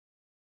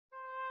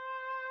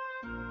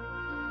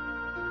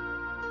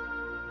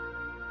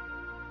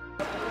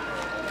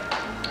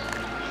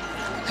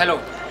Hello,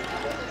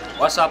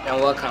 what's up and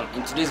welcome.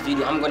 In today's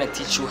video I'm going to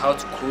teach you how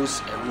to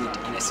cross a road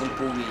in a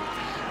simple way.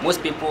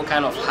 Most people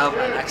kind of have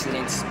an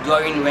accident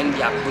during when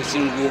they are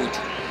crossing road,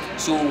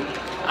 so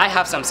I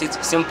have some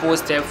simple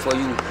steps for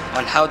you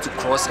on how to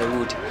cross a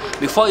road.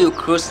 Before you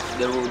cross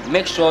the road,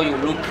 make sure you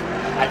look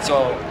at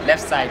your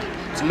left side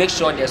to make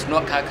sure there's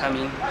no car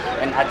coming,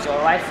 and at your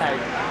right side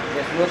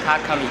there's no car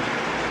coming,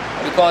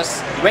 because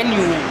when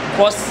you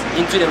cross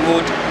into the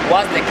road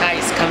whilst the car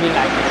is coming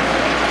like this,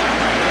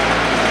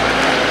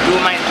 you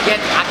might get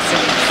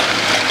accidents.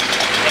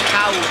 The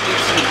car will hit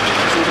you.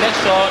 So make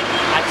sure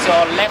at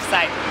your left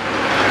side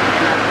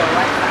and at your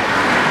right side,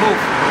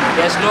 both,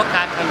 there's no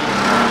car coming.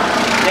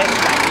 Just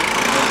like this.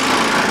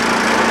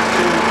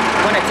 So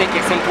I'm going to take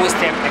a simple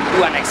step and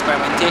do an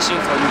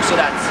experimentation for you so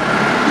that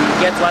you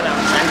get what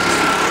I'm trying to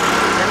say.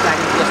 Just like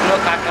this, there's no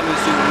car coming,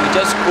 so we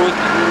just cross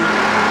the road.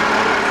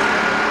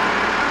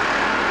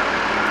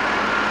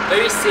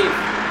 Very safe.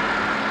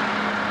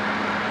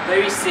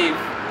 Very safe.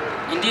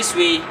 In this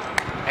way,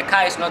 a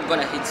car is not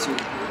gonna hit you.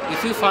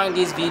 If you find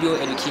this video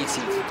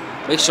educative,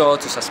 make sure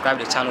to subscribe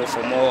to the channel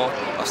for more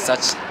of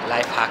such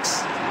life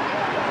hacks.